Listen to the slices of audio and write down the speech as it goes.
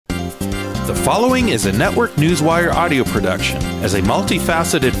The following is a Network Newswire audio production. As a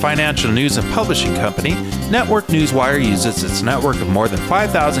multifaceted financial news and publishing company, Network Newswire uses its network of more than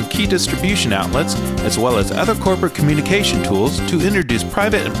 5,000 key distribution outlets, as well as other corporate communication tools, to introduce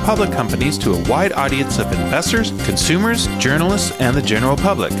private and public companies to a wide audience of investors, consumers, journalists, and the general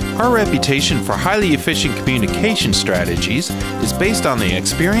public. Our reputation for highly efficient communication strategies is based on the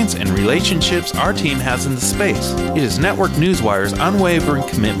experience and relationships our team has in the space. It is Network Newswire's unwavering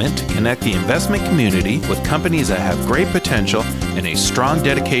commitment to connect the investment community with companies that have great potential and a strong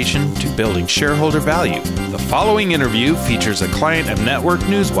dedication to building shareholder value. The following interview features a client of Network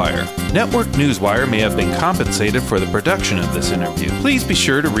Newswire. Network Newswire may have been compensated for the production of this interview. Please be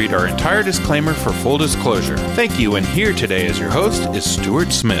sure to read our entire disclaimer for full disclosure. Thank you, and here today as your host is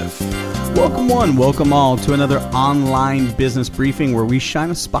Stuart Smith. Welcome one, welcome all to another online business briefing where we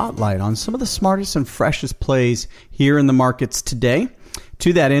shine a spotlight on some of the smartest and freshest plays here in the markets today.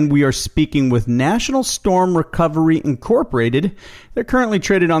 To that end, we are speaking with National Storm Recovery Incorporated. They're currently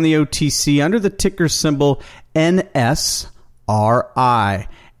traded on the OTC under the ticker symbol NSRI.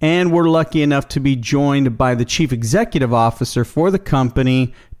 And we're lucky enough to be joined by the Chief Executive Officer for the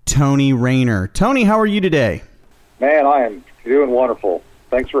company, Tony Rayner. Tony, how are you today? Man, I am doing wonderful.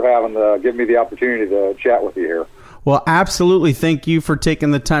 Thanks for giving me the opportunity to chat with you here. Well, absolutely. Thank you for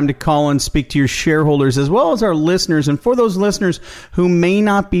taking the time to call and speak to your shareholders as well as our listeners. And for those listeners who may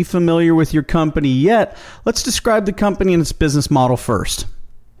not be familiar with your company yet, let's describe the company and its business model first.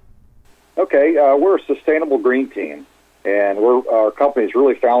 Okay, we're a sustainable green team, and our company is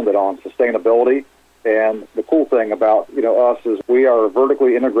really founded on sustainability. And the cool thing about us is we are a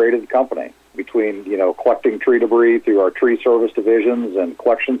vertically integrated company between collecting tree debris through our tree service divisions and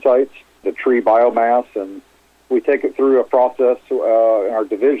collection sites, the tree biomass, and we take it through a process in our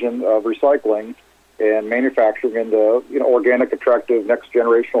division of recycling and manufacturing into organic, attractive, next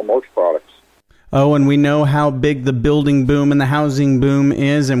generational mulch products. Oh, and we know how big the building boom and the housing boom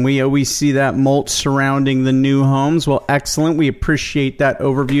is, and we always see that mulch surrounding the new homes. Well, excellent. We appreciate that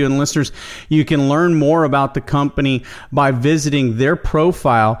overview. And listeners, you can learn more about the company by visiting their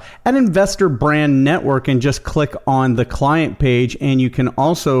profile at Investor Brand Network and just click on the client page. And you can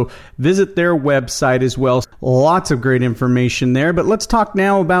also visit their website as well. Lots of great information there. But let's talk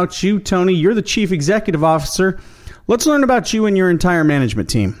now about you, Tony. You're the Chief Executive Officer. Let's learn about you and your entire management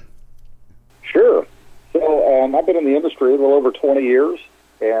team. Sure. So I've been in the industry a little over 20 years,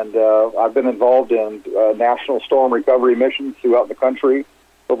 and I've been involved in national storm recovery missions throughout the country,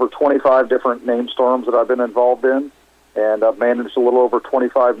 over 25 different named storms that I've been involved in, and I've managed a little over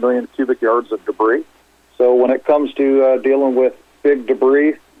 25 million cubic yards of debris. So when it comes to dealing with big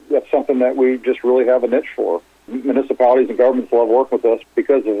debris, that's something that we just really have a niche for. Municipalities and governments love working with us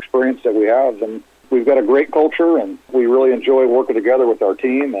because of the experience that we have, and we've got a great culture, and we really enjoy working together with our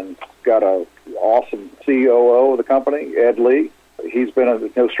team, and got a awesome COO of the company, Ed Lee. He's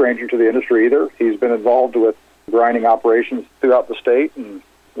been no stranger to the industry either. He's been involved with grinding operations throughout the state, and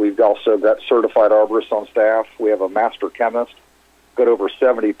we've also got certified arborists on staff. We have a master chemist, got over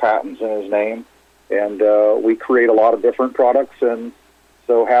 70 patents in his name, and we create a lot of different products. And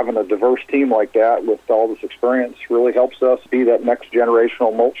so having a diverse team like that with all this experience really helps us be that next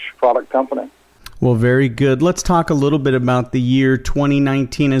generational mulch product company. Well, very good. Let's talk a little bit about the year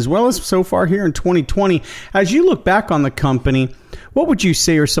 2019 as well as so far here in 2020. As you look back on the company, what would you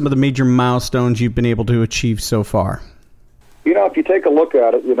say are some of the major milestones you've been able to achieve so far? If you take a look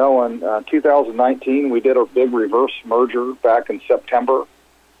at it, in 2019, we did a big reverse merger back in September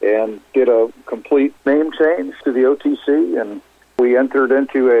and did a complete name change to the OTC, and we entered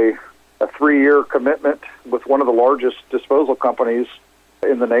into a 3-year commitment with one of the largest disposal companies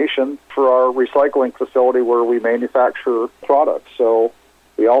in the nation for our recycling facility where we manufacture products. So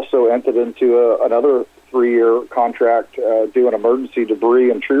we also entered into another 3-year contract doing emergency debris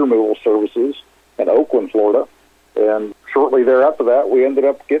and tree removal services in Oakland, Florida. And shortly thereafter that, we ended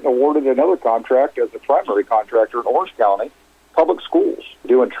up getting awarded another contract as a primary contractor in Orange County Public Schools,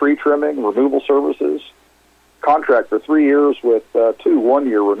 doing tree trimming, removal services. Contract for 3 years with 2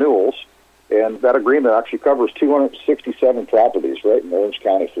 1-year renewals. And that agreement actually covers 267 properties right in Orange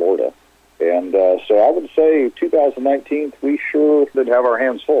County, Florida. And so I would say 2019, we sure did have our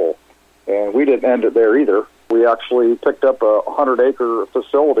hands full. And we didn't end it there either. We actually picked up a 100-acre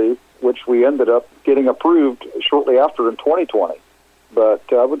facility, which we ended up getting approved shortly after in 2020. But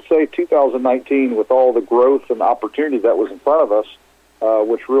I would say 2019, with all the growth and opportunity that was in front of us,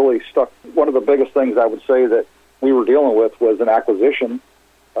 which really stuck, one of the biggest things I would say that we were dealing with was an acquisition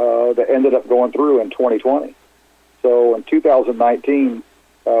that ended up going through in 2020. So in 2019,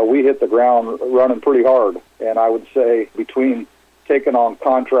 we hit the ground running pretty hard. And I would say between taken on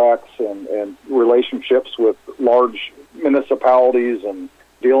contracts and relationships with large municipalities and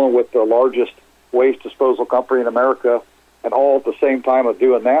dealing with the largest waste disposal company in America, and all at the same time of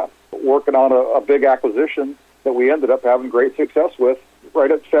doing that, working on a big acquisition that we ended up having great success with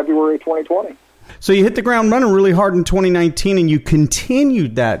right at February 2020. So you hit the ground running really hard in 2019, and you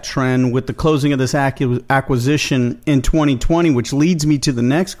continued that trend with the closing of this acquisition in 2020, which leads me to the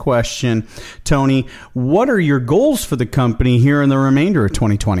next question, Tony. What are your goals for the company here in the remainder of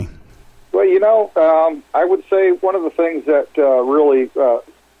 2020? Well, I would say one of the things that really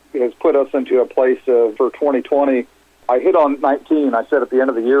has put us into a place for 2020, I hit on 19. I said at the end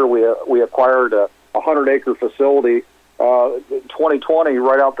of the year we acquired a 100-acre facility. 2020,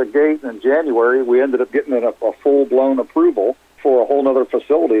 right out the gate in January, we ended up getting a full-blown approval for a whole other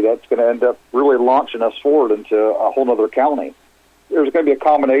facility that's going to end up really launching us forward into a whole other county. There's going to be a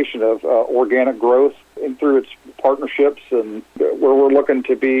combination of organic growth and through its partnerships, and where we're looking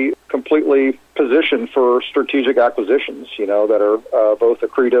to be completely positioned for strategic acquisitions, that are both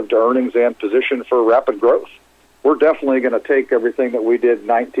accretive to earnings and positioned for rapid growth. We're definitely going to take everything that we did in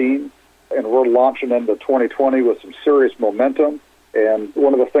 19, and we're launching into 2020 with some serious momentum. And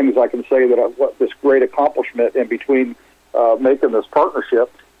one of the things I can say what this great accomplishment in between making this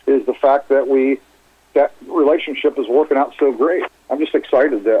partnership is the fact that that relationship is working out so great. I'm just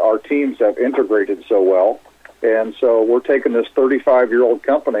excited that our teams have integrated so well. And so we're taking this 35-year-old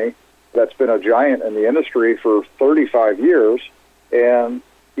company that's been a giant in the industry for 35 years, and,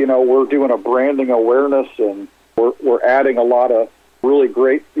 we're doing a branding awareness, and we're adding a lot of really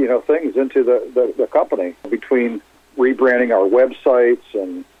great, things into the company between rebranding our websites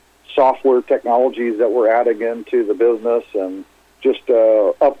and software technologies that we're adding into the business, and just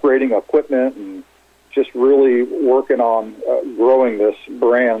upgrading equipment, and just really working on growing this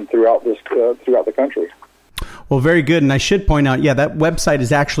brand throughout the country. Well, very good. And I should point out, that website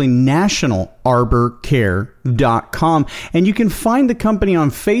is actually nationalarborcare.com. And you can find the company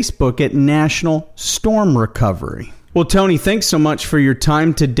on Facebook at National Storm Recovery. Well, Tony, thanks so much for your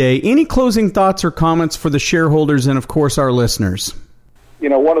time today. Any closing thoughts or comments for the shareholders and, of course, our listeners?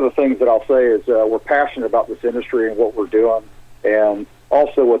 One of the things that I'll say is we're passionate about this industry and what we're doing. And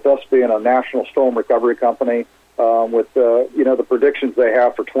also with us being a national storm recovery company, with the predictions they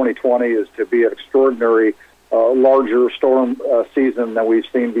have for 2020 is to be an extraordinary larger storm season than we've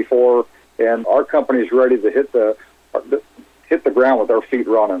seen before, and our company is ready to hit the ground with our feet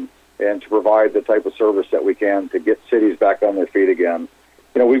running, and to provide the type of service that we can to get cities back on their feet again.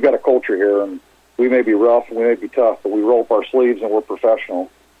 We've got a culture here, and we may be rough and we may be tough, but we roll up our sleeves and we're professional.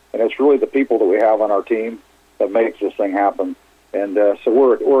 And it's really the people that we have on our team that makes this thing happen. And so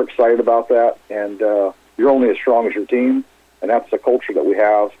we're excited about that. And you're only as strong as your team, and that's the culture that we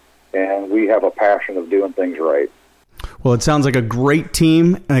have. And we have a passion of doing things right. Well, it sounds like a great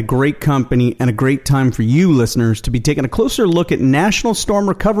team and a great company and a great time for you listeners to be taking a closer look at National Storm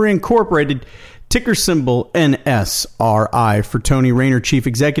Recovery Incorporated, ticker symbol NSRI. For Tony Rayner, Chief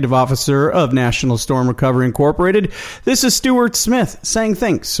Executive Officer of National Storm Recovery Incorporated, this is Stuart Smith saying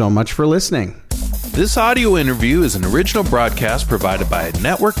thanks so much for listening. This audio interview is an original broadcast provided by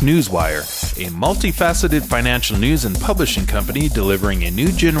Network Newswire, a multifaceted financial news and publishing company delivering a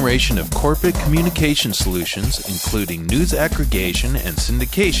new generation of corporate communication solutions, including news aggregation and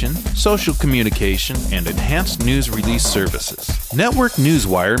syndication, social communication, and enhanced news release services. Network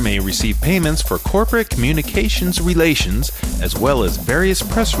Newswire may receive payments for corporate communications relations, as well as various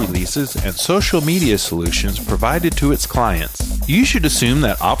press releases and social media solutions provided to its clients. You should assume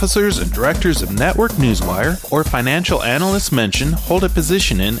that officers and directors of Network Newswire or financial analysts mentioned hold a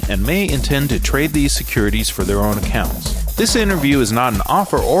position in and may intend to trade these securities for their own accounts. This interview is not an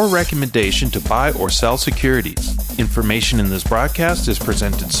offer or recommendation to buy or sell securities. Information in this broadcast is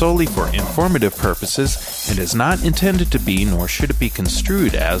presented solely for informative purposes and is not intended to be, nor should it be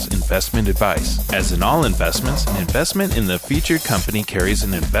construed as, investment advice. As in all investments, an investment in the featured company carries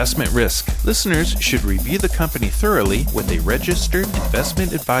an investment risk. Listeners should review the company thoroughly with a registered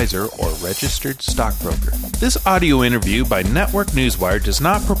investment advisor or registered stockbroker. This audio interview by Network Newswire does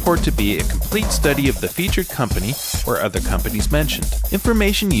not purport to be a complete study of the featured company or other companies mentioned.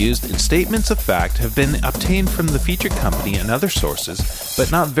 Information used in statements of fact have been obtained from the featured company and other sources,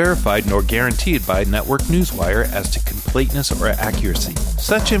 but not verified nor guaranteed by Network Newswire as to completeness or accuracy.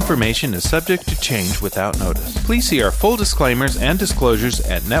 Such information is subject to change without notice. Please see our full disclaimers and disclosures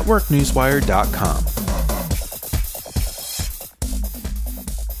at networknewswire.com.